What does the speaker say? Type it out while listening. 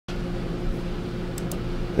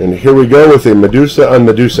And here we go with a Medusa on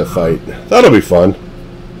Medusa fight. That'll be fun.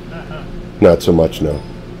 Not so much, no.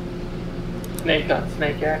 Snake on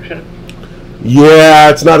snake action. Yeah,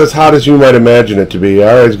 it's not as hot as you might imagine it to be.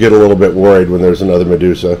 I always get a little bit worried when there's another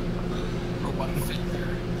Medusa.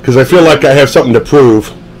 Because I feel like I have something to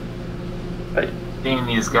prove. Seeing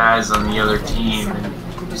these guys on the other team, and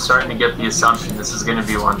you're starting to get the assumption this is going to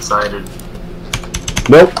be one-sided.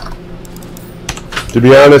 Nope. To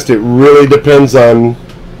be honest, it really depends on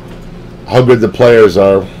how good the players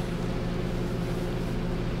are.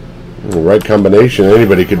 The right combination,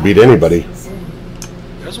 anybody could beat anybody.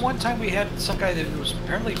 There was one time we had some guy that was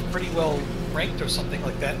apparently pretty well ranked or something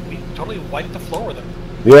like that. We totally wiped the floor with him.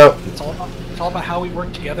 Yeah. It's all about how we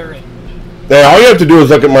work together. And yeah, all you have to do is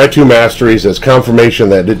look at my two masteries as confirmation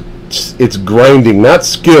that it's grinding, not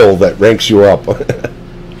skill, that ranks you up.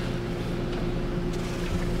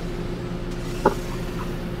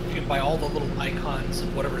 you can buy all the little icons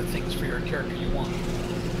and whatever things for your character you want.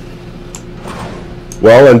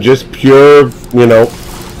 Well, and just pure, you know,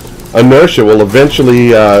 inertia will eventually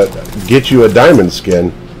get you a diamond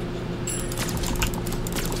skin.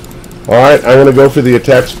 Alright, I'm going to go for the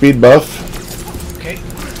attack speed buff. Okay.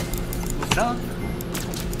 No.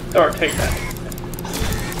 Or take that.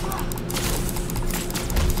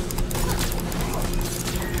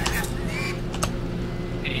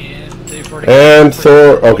 And they've already... And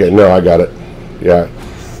Thor... Okay, no, I got it. Yeah.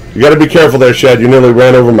 You got to be careful there, Shad. You nearly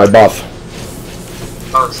ran over my buff.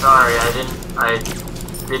 Oh, sorry, I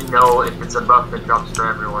didn't know if it's a buff that drops for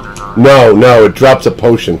everyone or not. No, no, it drops a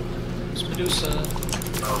potion. It's Medusa.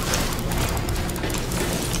 Okay.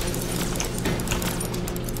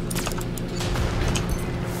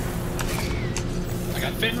 I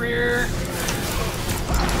got Fenrir.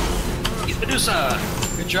 He's Medusa.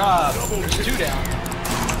 Good job. There's 2 down.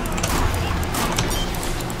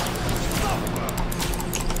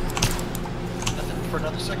 Nothing for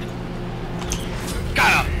another second.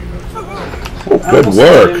 Got him. Oh, good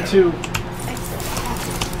work. Here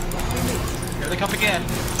they come again.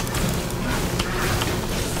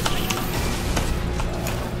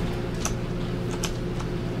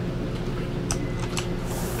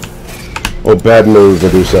 Oh, bad move,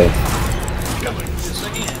 Medusa. This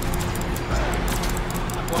again.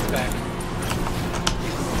 I'm going back.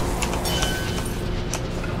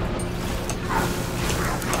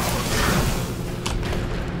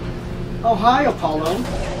 Oh, hi, Apollo.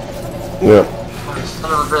 Yeah.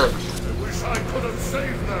 Son of a bitch.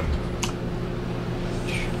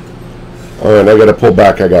 Alright, I gotta pull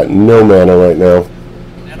back. I got no mana right now.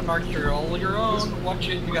 Attamark, you're all your own. Watch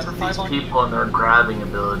it. You got her 5 on you. People and their grabbing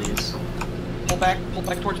abilities. Pull back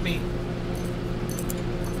towards me.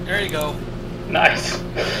 There you go. Nice.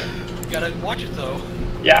 You gotta watch it though.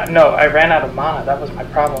 Yeah, no, I ran out of mana. That was my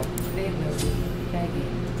problem. They will be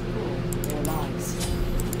begging for their lives.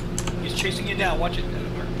 He's chasing you down. Watch it,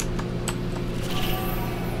 Attamark.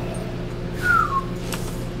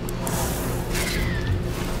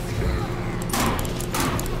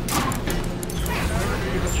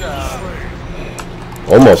 Good job.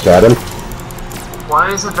 Almost had him.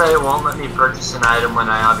 Why is it that it won't let me purchase an item when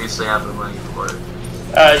I obviously have the money for it?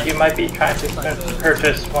 You might be trying to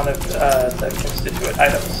purchase one of the constituent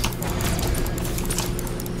items.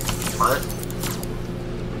 What?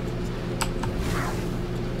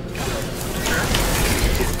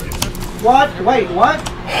 What? Wait, what?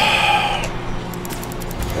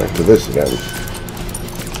 Back to this again.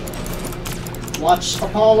 Watch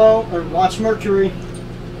Apollo, or watch Mercury.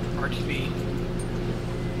 RTB.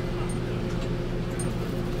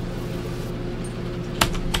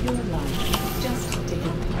 Your life just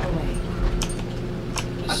taken away.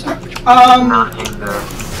 Not in there.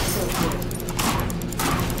 So good.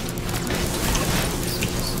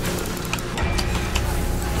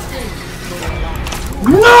 Stay for your life.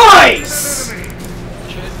 Nice!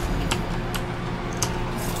 Shit.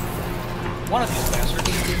 One of these bastards.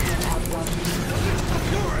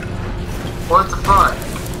 What the fuck?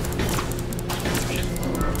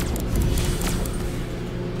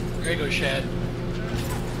 There you go, Shad.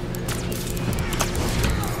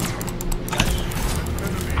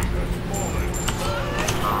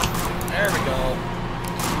 There we go.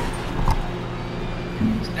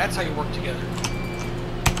 That's how you work together.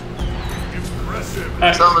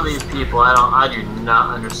 Nice. Some of these people, I do not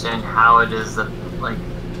understand how it is that, like,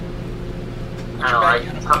 I don't like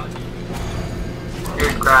how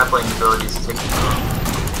your grappling abilities take you off.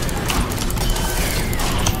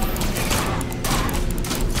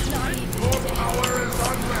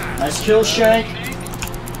 Nice kill, Shank.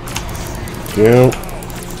 Yeah.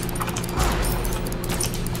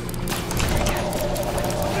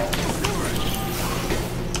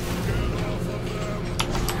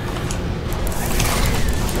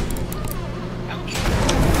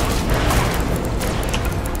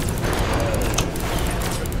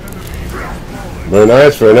 Very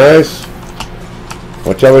nice, very nice.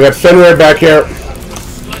 Watch out, we got Fenrir back here.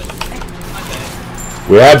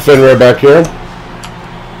 We had Fenrir back here.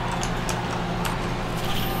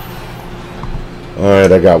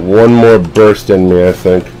 Alright, I got one more burst in me, I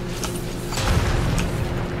think.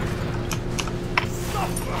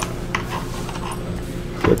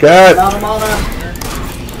 Look out! Got him on a...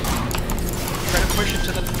 Try to push it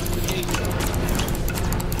to the gate.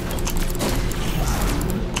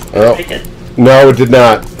 Oh, Take it. no, it did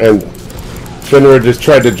not. And Fenrir just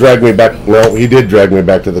tried to drag me back. No, he did drag me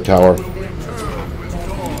back to the tower.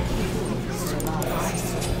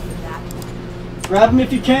 Grab him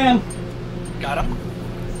if you can. Got him.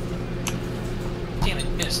 Damn it,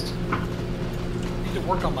 missed. Need to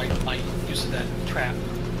work on my use of that trap.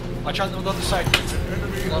 Watch out on the other side.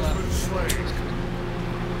 Alona.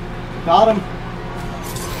 Got him.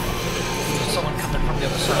 There's someone coming from the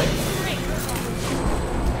other side.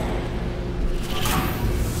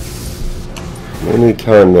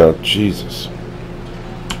 Anytime now, Jesus.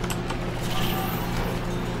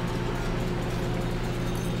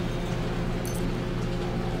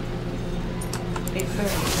 A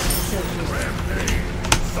furnace silver.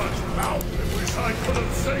 Such mouth, I wish I could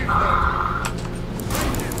have saved them.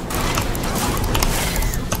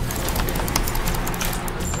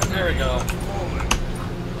 There we go.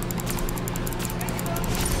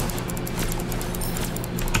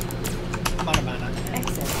 I'm out of mana.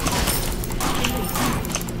 Exit.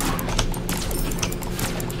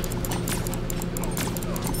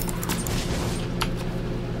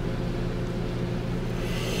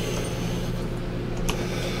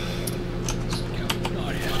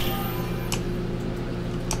 Oh, yeah.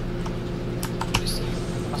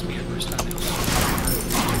 Must be a burst on this.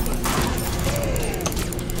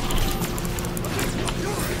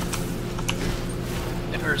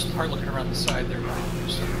 If there's a part looking around the side there,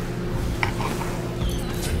 so.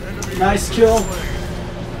 Nice kill.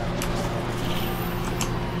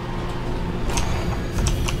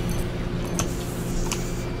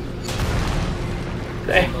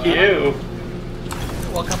 Thank you.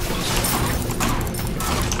 Welcome.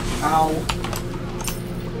 Ow.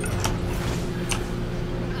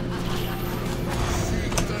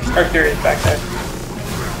 Mercury is back there.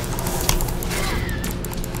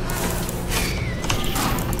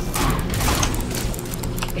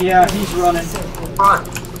 Yeah, he's running. Run.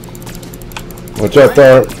 Watch out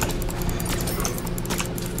there.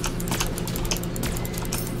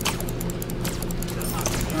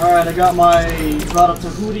 Alright, I got my brought up to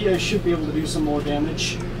Hootie. I should be able to do some more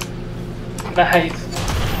damage. Nice.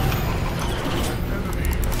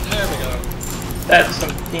 There we go. That's some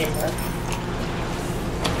teamwork.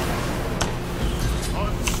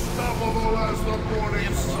 Unstoppable as the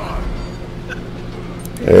morning sun.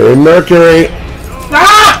 Hey, Mercury.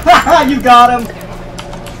 Ah! You got him!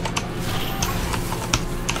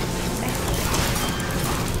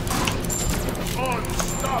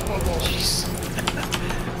 Unstoppable. Jeez.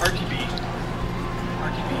 RTB.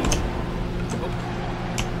 RTB. Oh.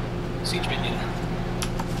 Siege minion.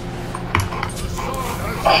 The sun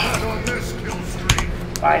has set on this kill streak.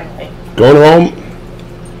 Finally. Going home.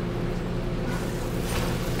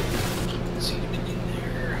 Siege minion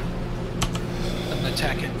there. I'm gonna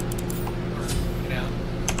attack it. Get out.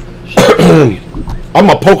 I'm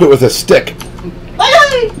gonna poke it with a stick.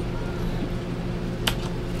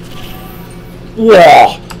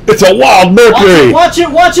 Whoa! It's a wild Mercury! Watch it,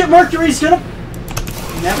 watch it! Mercury's gonna...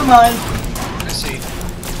 Never mind. I see.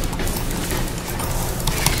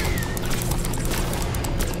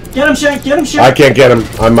 Get him, Shank, get him, I Shank! can't get him.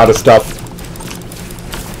 I'm out of stuff.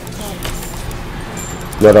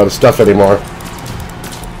 Not out of stuff anymore.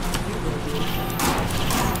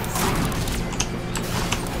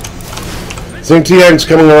 Xing Tian's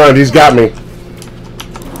coming around. He's got me.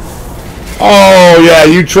 Oh, yeah,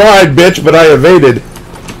 you tried, bitch, but I evaded.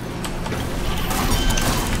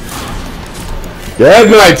 Good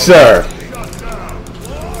night, sir.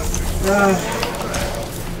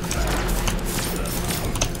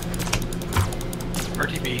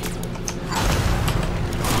 RTB.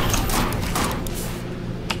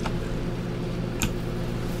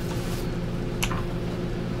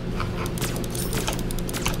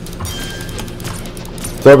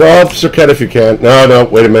 So go up, Circuit, if you can. No, no,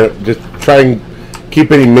 wait a minute. Just try and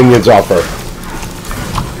keep any minions off her.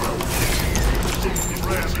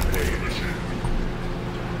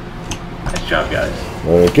 Nice job, guys.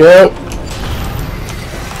 Thank you.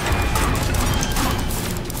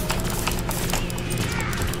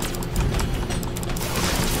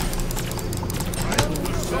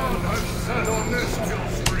 The sun has set on this kill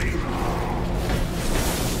streak.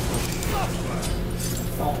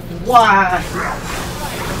 Why?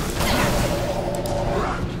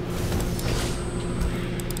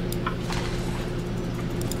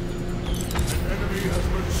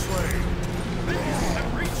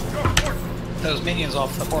 those minions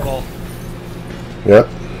off the portal. Yep.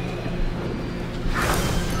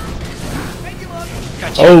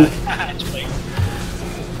 Gotcha. Oh.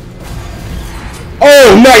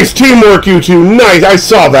 Oh, nice teamwork, you two. Nice. I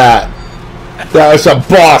saw that. That was some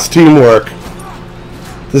boss teamwork.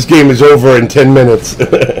 This game is over in 10 minutes.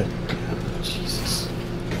 Jesus.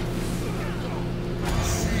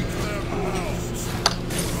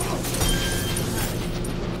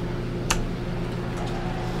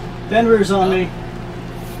 Fenrir's on me.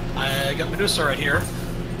 I got Medusa right here.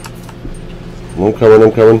 I'm coming,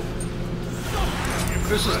 I'm coming.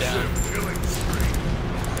 Medusa's down.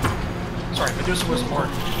 Sorry, Medusa was a more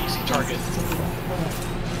easy target.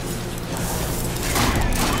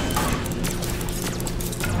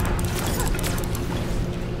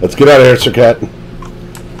 Let's get out of here, Sir Cat.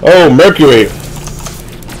 Oh, Mercury.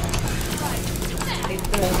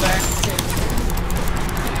 Pull back.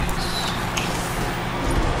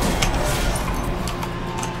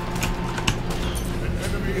 An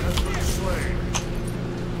enemy has been slain.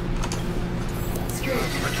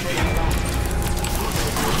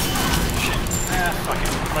 Fuck it.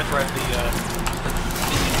 I'm gonna drive the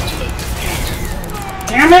minions to the gate.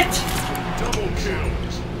 Damn it! Double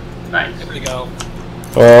kills. Nice. There we go.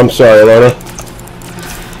 Oh, I'm sorry, Alona.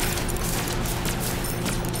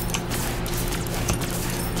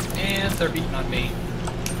 And they're beating on me.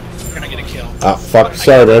 We're gonna get a kill. Ah, fuck. But I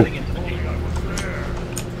Sorry, got man. nothing into the gate.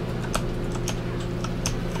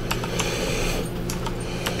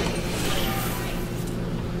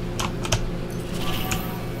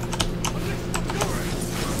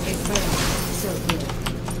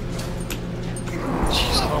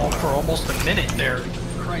 Jeez, I'm on for almost a minute there.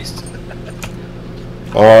 Christ.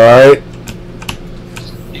 Alright.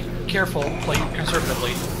 Be careful, play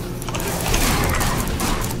conservatively.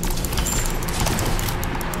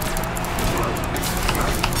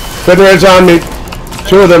 Fenrir's on me.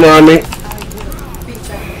 Two of them are on me.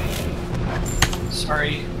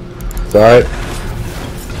 Sorry. It's alright.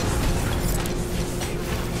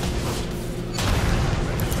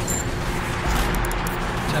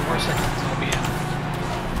 Ten more seconds, I'll be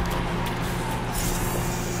in.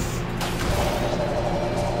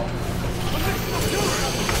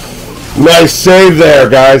 Nice save there,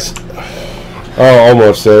 guys. Oh,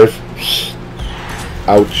 almost save.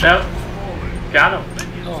 Ouch. Nope. Got him.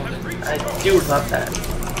 Oh, I do love that.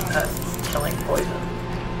 Killing poison.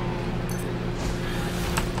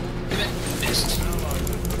 missed.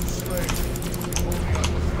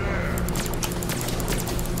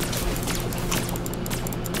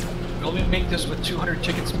 Will we make this with 200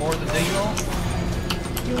 tickets more than they will?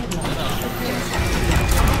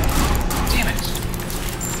 Damn it.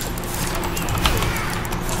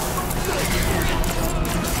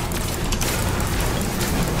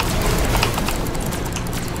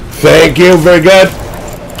 Thank you, very good.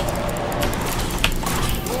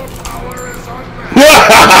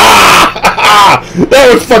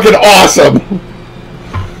 That was fucking awesome.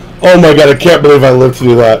 Oh my god, I can't believe I lived to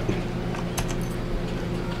do that.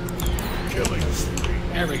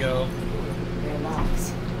 There we go.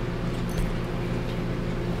 Relax.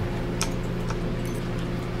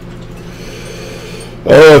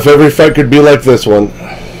 Oh, if every fight could be like this one. Enemy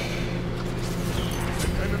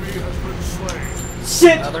has been slain.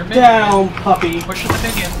 Sit Another minion. down, puppy. Push the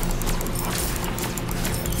minion.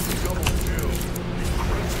 Double kill.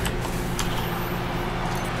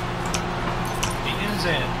 Minion's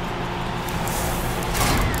in.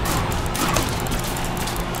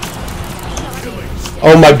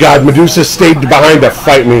 Oh my god, Medusa stayed behind to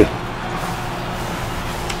fight me.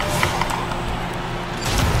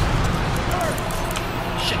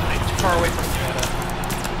 Shit, I'm too far away from you.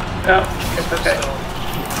 No, it's okay.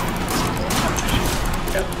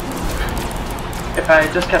 Yep. If I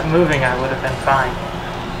just kept moving, I would have been fine.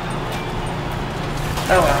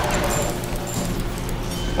 Oh well.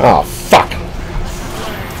 Oh, fuck.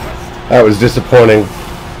 That was disappointing.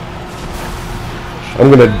 I'm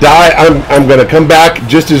gonna die. I'm gonna come back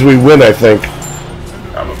just as we win, I think.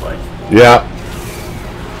 Probably. Yeah.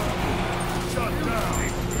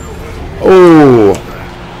 Oh.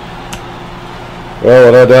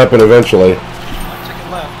 Well, it'll happen eventually. One ticket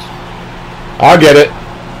left. I'll get it.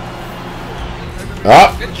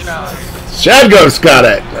 Ah, Good job. Shad Ghost got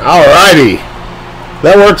it. Alrighty.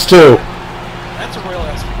 That works too. That's a royal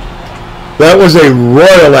ass. That was a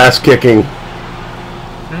royal ass kicking.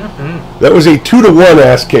 That was a 2-to-1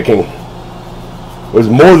 ass kicking. It was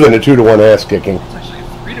more than a 2-to-1 ass kicking. It's actually a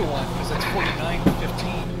 3-to-1 because that's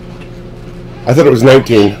 49-15. I thought it was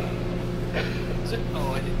 19. Is it?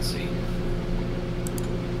 Oh, I didn't see.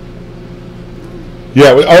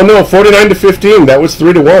 Yeah. Oh no, 49-15. That was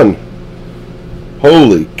 3-to-1.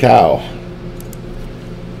 Holy cow.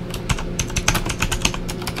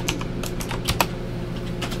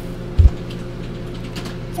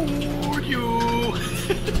 For you.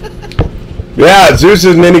 Yeah, Zeus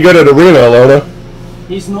isn't any good at Arena, Alona.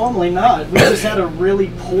 He's normally not. We just had a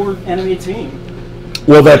really poor enemy team.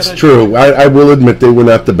 Well, that's true. I will admit they were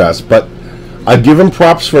not the best, but I give him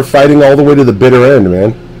props for fighting all the way to the bitter end,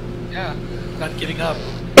 man. Yeah, not giving up.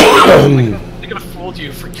 They could have fooled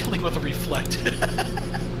you for killing with a reflect. I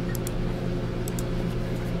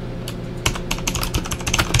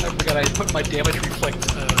forgot I put my damage reflect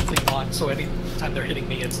thing on, so any time they're hitting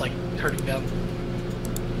me, it's like hurting them.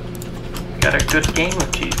 Got a good game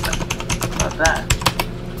with Cheese then. How about that?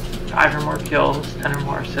 5 or more kills, 10 or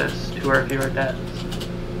more assists, 2 or fewer deaths.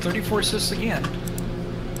 34 assists again.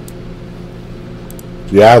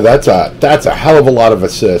 Yeah, that's a hell of a lot of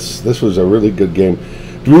assists. This was a really good game.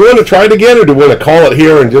 Do we want to try it again, or do we want to call it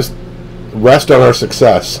here and just rest on our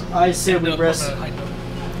success? I say we rest.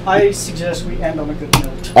 I suggest we end on a good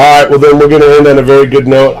note. All right, well then we're going to end on a very good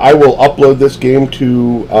note. I will upload this game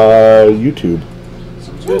to YouTube.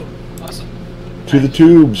 Sounds good. Awesome. To the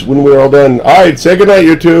tubes when we're all done. All right, say goodnight,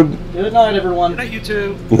 YouTube. Good night, everyone. Good night, you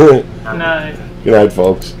two. Good Nice. night,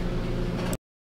 folks.